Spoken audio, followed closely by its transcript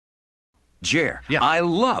Jer, Yeah. I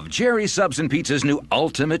love Jerry Subs and Pizza's new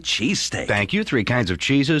Ultimate Cheesesteak. Thank you. 3 kinds of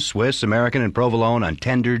cheeses, Swiss, American, and provolone on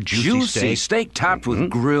tender, juicy steak topped with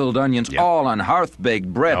grilled onions, Yep. all on hearth-baked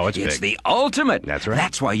bread. Oh, it's big. the ultimate. That's right.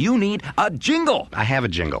 That's why you need a Jingle. I have a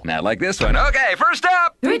jingle. Now, like this one. Okay, first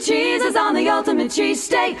up. 3 cheeses on the ultimate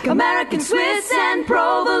cheesesteak, American, Swiss, and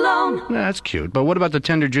provolone. That's cute, but what about the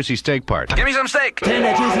tender, juicy steak part? Give me some steak.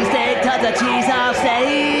 Tender juicy steak, tons of cheese on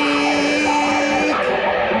steak.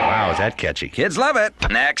 Wow, is that catchy? Kids love it.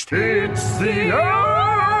 Next. It's the ultimate.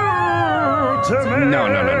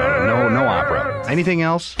 No opera. Anything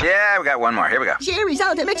else? Yeah, we got one more. Here we go. Jerry's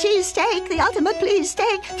Ultimate Cheesesteak, the ultimate please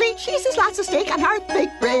steak. 3 cheeses, lots of steak on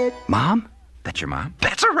hearth-baked bread. Mom? That's your mom?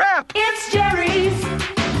 That's a wrap. It's Jerry's.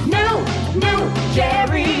 New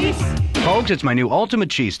Jerry's. Folks, it's my new ultimate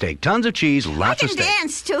cheesesteak. Tons of cheese, lots I of can steak.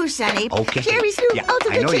 dance too, Sonny. Okay. Jerry's new Yeah,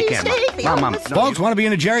 Ultimate I know you can, Cheesesteak. Mom. Mom. Folks, want to be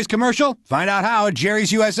in a Jerry's commercial? Find out how at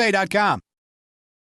jerry'susa.com.